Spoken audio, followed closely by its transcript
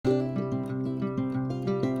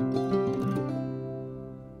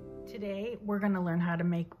gonna learn how to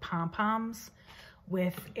make pom-poms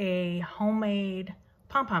with a homemade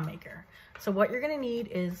pom-pom maker. So what you're gonna need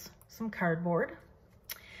is some cardboard,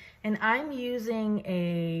 and I'm using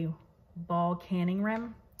a ball canning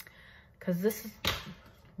rim because this is,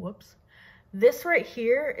 whoops, this right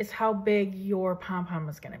here is how big your pom-pom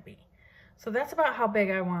is gonna be. So that's about how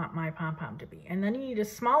big I want my pom-pom to be. And then you need a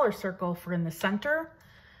smaller circle for in the center,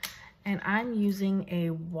 and I'm using a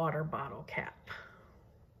water bottle cap.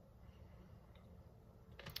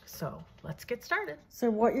 So let's get started. So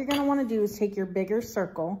what you're gonna wanna do is take your bigger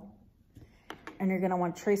circle and you're gonna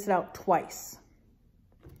wanna trace it out twice.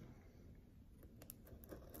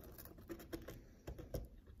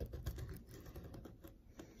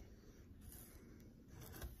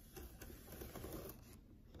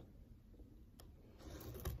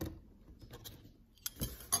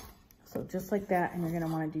 So just like that, and you're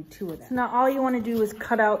gonna wanna do 2 of them. So now all you wanna do is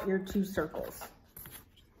cut out your 2 circles.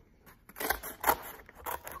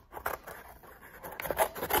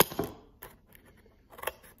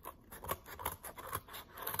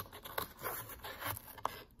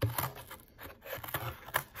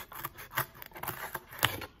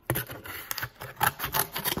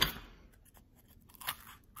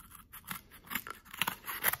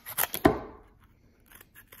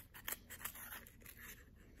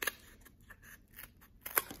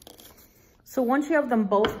 So once you have them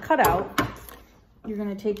both cut out, you're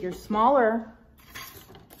gonna take your smaller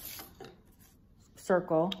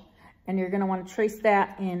circle and you're gonna wanna trace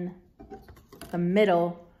that in the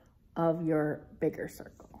middle of your bigger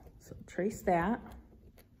circle. So trace that.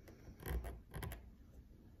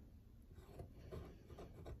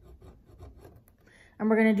 And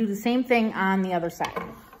we're gonna do the same thing on the other side.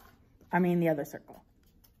 The other circle.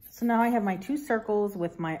 So now I have my 2 circles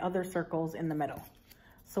with my other circles in the middle.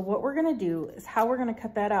 So what we're gonna do is how we're gonna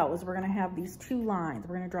cut that out is we're gonna have these 2 lines.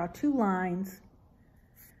 We're gonna draw 2 lines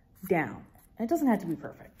down. And it doesn't have to be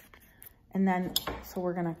perfect. And then, so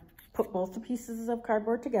we're gonna put both the pieces of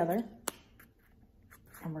cardboard together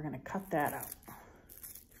and we're gonna cut that out.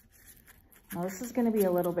 Now this is gonna be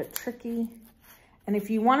a little bit tricky. And if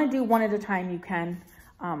you wanna do one at a time, you can.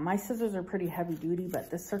 My scissors are pretty heavy duty, but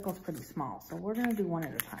this circle's pretty small. So we're gonna do one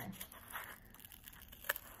at a time.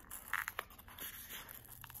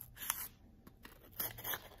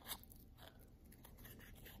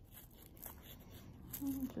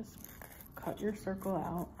 Just cut your circle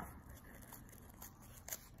out.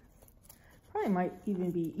 Probably might even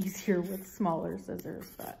be easier with smaller scissors,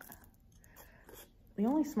 but the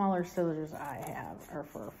only smaller scissors I have are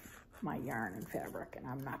for my yarn and fabric, and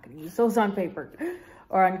I'm not going to use those on paper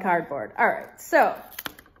or on cardboard. All right, so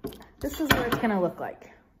this is what it's going to look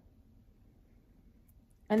like.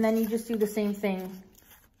 And then you just do the same thing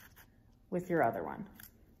with your other one.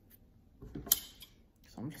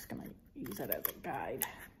 So I'm just going to use it as a guide.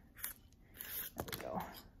 There we go.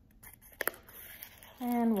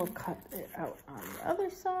 And we'll cut it out on the other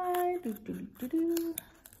side. Doo, doo, doo, doo.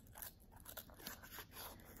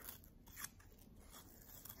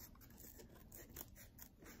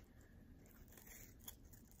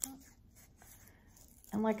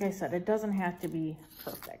 And like I said, it doesn't have to be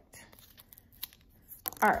perfect.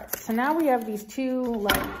 All right, so now we have these 2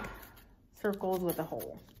 like circles with a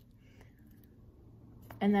hole.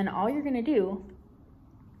 And then all you're gonna do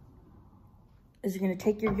is you're gonna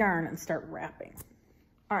take your yarn and start wrapping.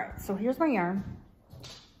 All right, so here's my yarn.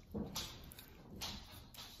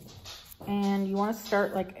 And you wanna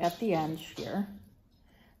start like at the edge here.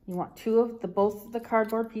 You want both of the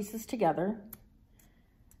cardboard pieces together.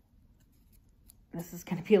 This is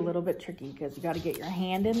gonna be a little bit tricky because you gotta get your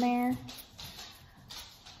hand in there.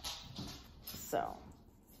 So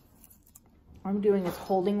what I'm doing is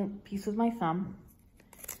holding a piece with my thumb,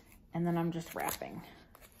 and then I'm just wrapping.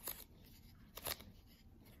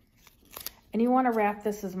 And you want to wrap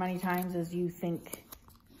this as many times as you think,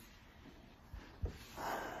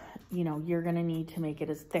 you know, you're going to need to make it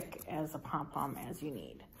as thick as a pom-pom as you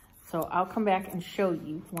need. So I'll come back and show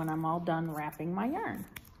you when I'm all done wrapping my yarn.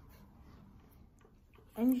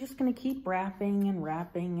 And you're just going to keep wrapping and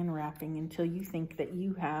wrapping and wrapping until you think that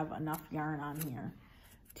you have enough yarn on here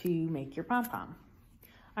to make your pom-pom.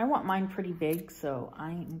 I want mine pretty big, so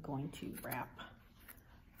I'm going to wrap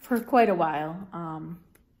for quite a while.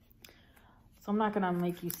 So I'm not gonna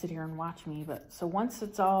make you sit here and watch me, but so once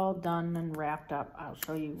it's all done and wrapped up, I'll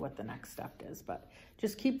show you what the next step is. But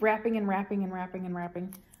just keep wrapping and wrapping and wrapping and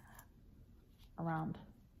wrapping around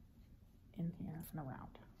in here and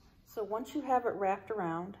around. So once you have it wrapped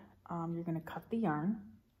around, you're gonna cut the yarn,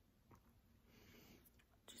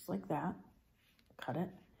 just like that, cut it.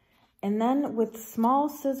 And then with small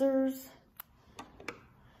scissors,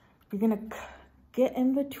 you're gonna get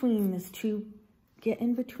in between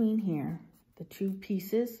here, the two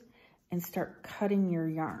pieces, and start cutting your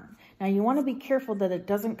yarn. Now you wanna be careful that it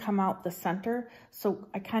doesn't come out the center, so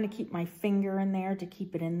I kind of keep my finger in there to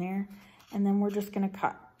keep it in there, and then we're just gonna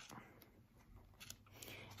cut.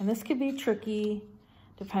 And this could be tricky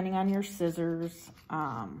depending on your scissors.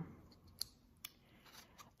 And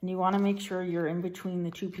you wanna make sure you're in between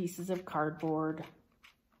the two pieces of cardboard.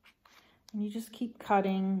 And you just keep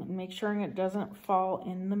cutting and make sure it doesn't fall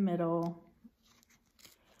in the middle.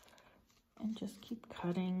 And just keep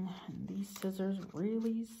cutting. And these scissors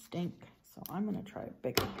really stink, so I'm gonna try a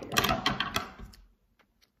bigger pair.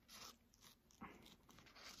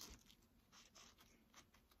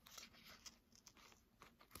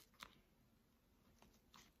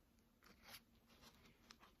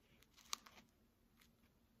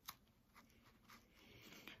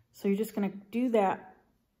 So you're just gonna do that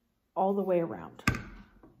all the way around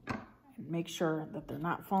and make sure that they're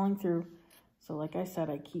not falling through. So like I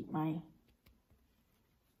said, I keep my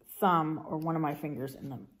thumb or one of my fingers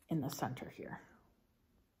in the center here.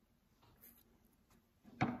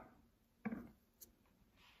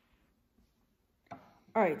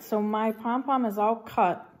 All right, so my pom-pom is all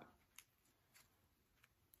cut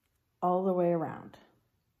all the way around.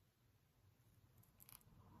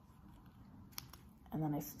 And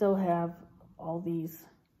then I still have all these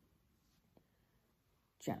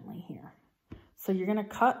gently here. So you're gonna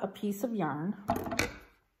cut a piece of yarn.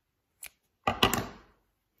 And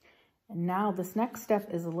now this next step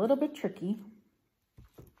is a little bit tricky.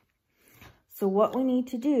 So what we need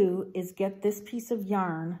to do is get this piece of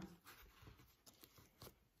yarn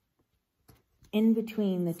in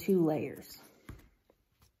between the two layers.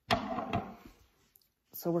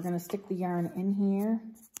 So we're gonna stick the yarn in here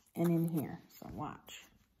and in here. So watch.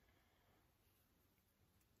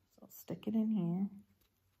 So stick it in here.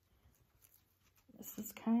 This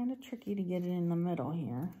is kind of tricky to get it in the middle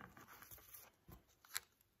here.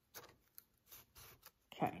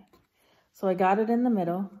 Okay, so I got it in the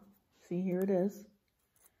middle. See, here it is.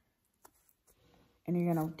 And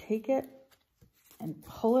you're gonna take it and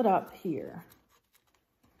pull it up here.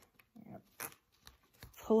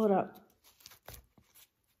 Pull it up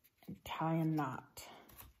and tie a knot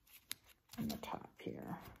in the top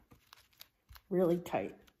here. Really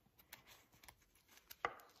tight.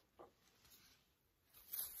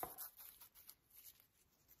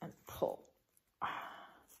 And pull.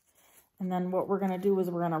 And then what we're gonna do is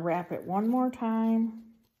we're gonna wrap it one more time,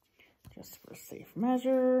 just for safe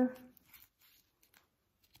measure.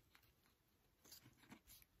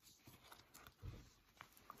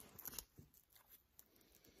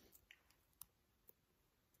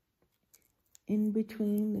 In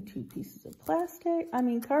between the two pieces of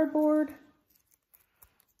cardboard.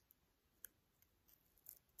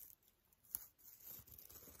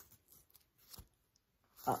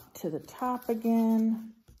 Up to the top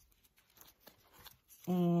again.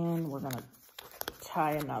 And we're gonna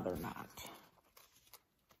tie another knot.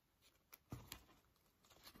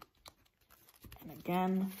 And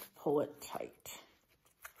again, pull it tight.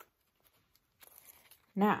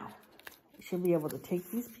 Now, you should be able to take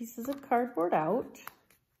these pieces of cardboard out.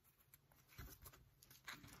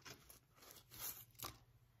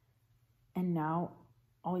 And now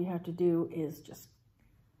all you have to do is just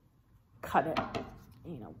cut it,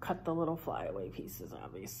 cut the little flyaway pieces,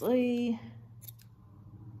 obviously.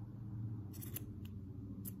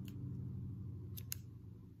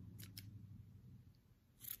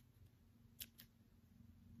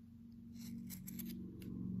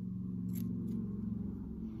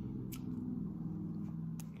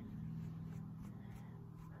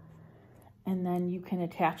 And then you can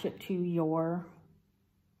attach it to your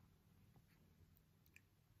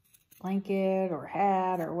blanket or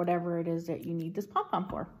hat or whatever it is that you need this pom-pom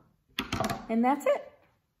for. And that's it.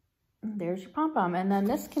 There's your pom-pom. And then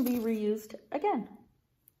this can be reused again.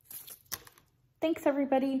 Thanks,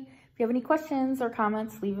 everybody. If you have any questions or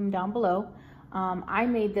comments, leave them down below. I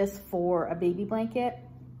made this for a baby blanket.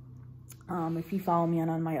 If you follow me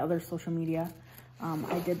on my other social media,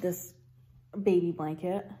 I did this baby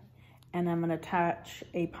blanket. And I'm gonna attach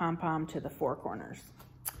a pom-pom to the four corners.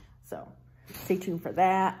 So stay tuned for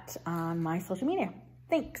that on my social media.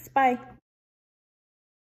 Thanks, bye.